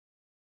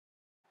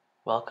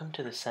Welcome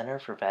to the Center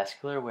for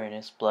Vascular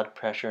Awareness blood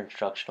pressure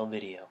instructional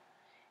video.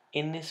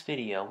 In this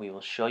video, we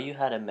will show you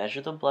how to measure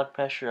the blood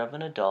pressure of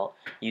an adult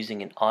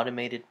using an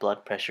automated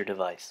blood pressure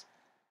device.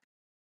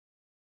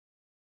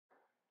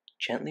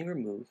 Gently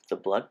remove the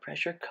blood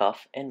pressure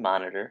cuff and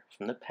monitor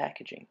from the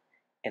packaging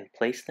and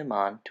place them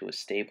on to a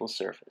stable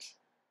surface.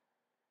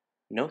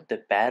 Note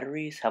that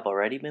batteries have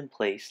already been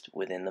placed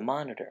within the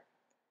monitor.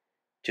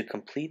 To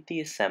complete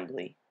the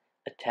assembly,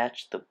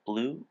 attach the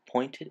blue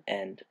pointed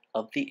end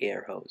of the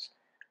air hose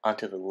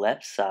onto the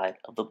left side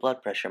of the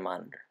blood pressure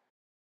monitor.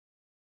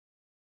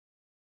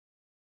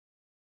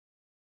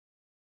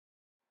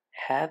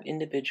 Have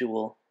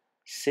individual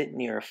sit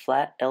near a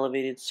flat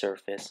elevated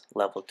surface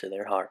level to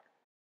their heart.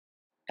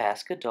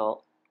 Ask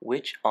adult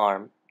which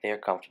arm they are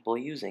comfortable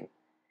using.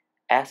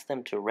 Ask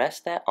them to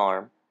rest that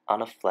arm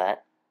on a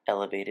flat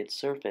elevated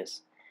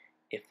surface.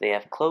 If they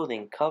have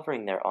clothing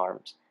covering their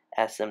arms,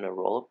 ask them to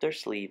roll up their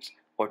sleeves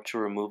or to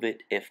remove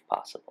it if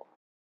possible.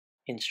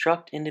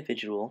 Instruct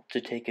individual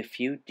to take a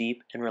few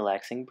deep and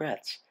relaxing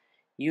breaths.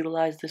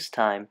 Utilize this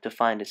time to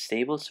find a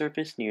stable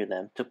surface near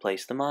them to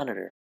place the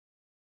monitor.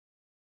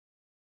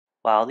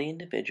 While the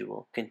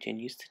individual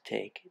continues to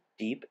take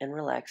deep and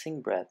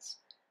relaxing breaths,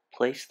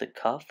 place the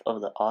cuff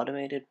of the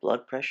automated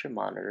blood pressure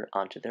monitor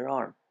onto their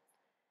arm.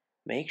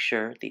 Make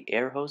sure the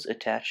air hose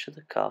attached to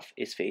the cuff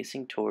is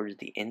facing towards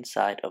the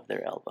inside of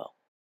their elbow.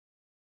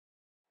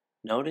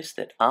 Notice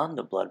that on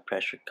the blood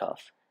pressure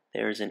cuff,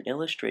 there is an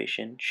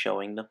illustration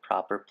showing the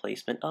proper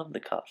placement of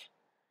the cuff.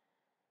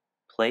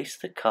 Place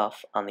the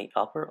cuff on the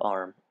upper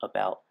arm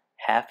about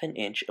half an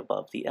inch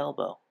above the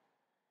elbow.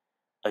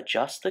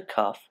 Adjust the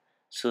cuff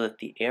so that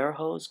the air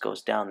hose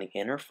goes down the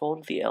inner fold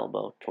of the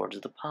elbow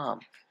towards the palm.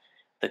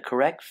 The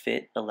correct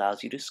fit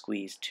allows you to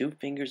squeeze 2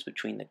 fingers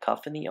between the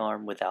cuff and the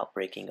arm without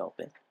breaking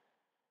open.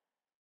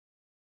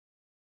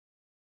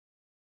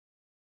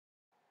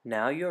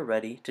 Now you're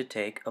ready to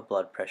take a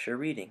blood pressure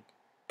reading.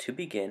 To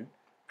begin,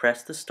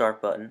 press the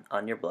start button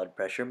on your blood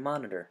pressure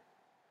monitor.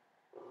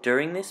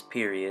 During this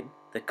period,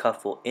 the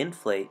cuff will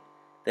inflate,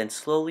 then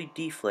slowly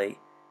deflate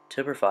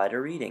to provide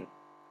a reading.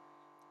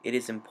 It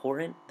is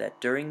important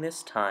that during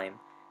this time,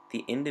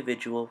 the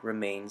individual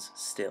remains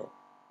still.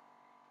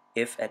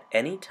 If at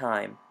any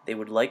time they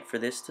would like for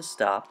this to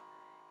stop,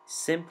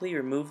 simply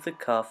remove the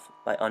cuff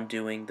by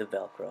undoing the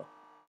Velcro.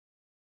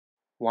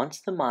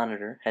 Once the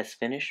monitor has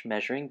finished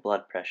measuring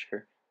blood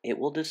pressure, it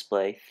will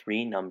display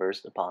 3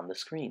 numbers upon the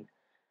screen.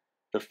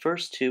 The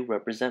first 2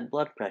 represent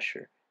blood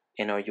pressure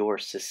and are your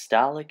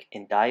systolic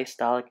and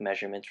diastolic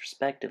measurements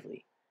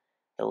respectively.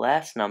 The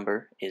last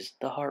number is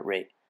the heart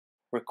rate.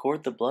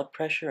 Record the blood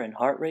pressure and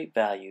heart rate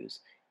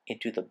values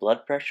into the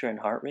blood pressure and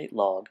heart rate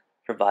log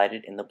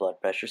provided in the blood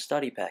pressure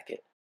study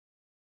packet.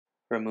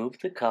 Remove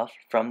the cuff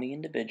from the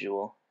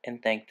individual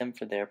and thank them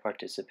for their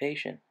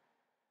participation.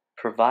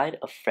 Provide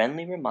a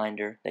friendly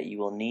reminder that you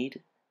will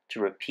need to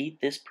repeat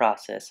this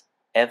process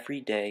every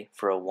day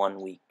for a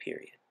 1-week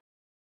period.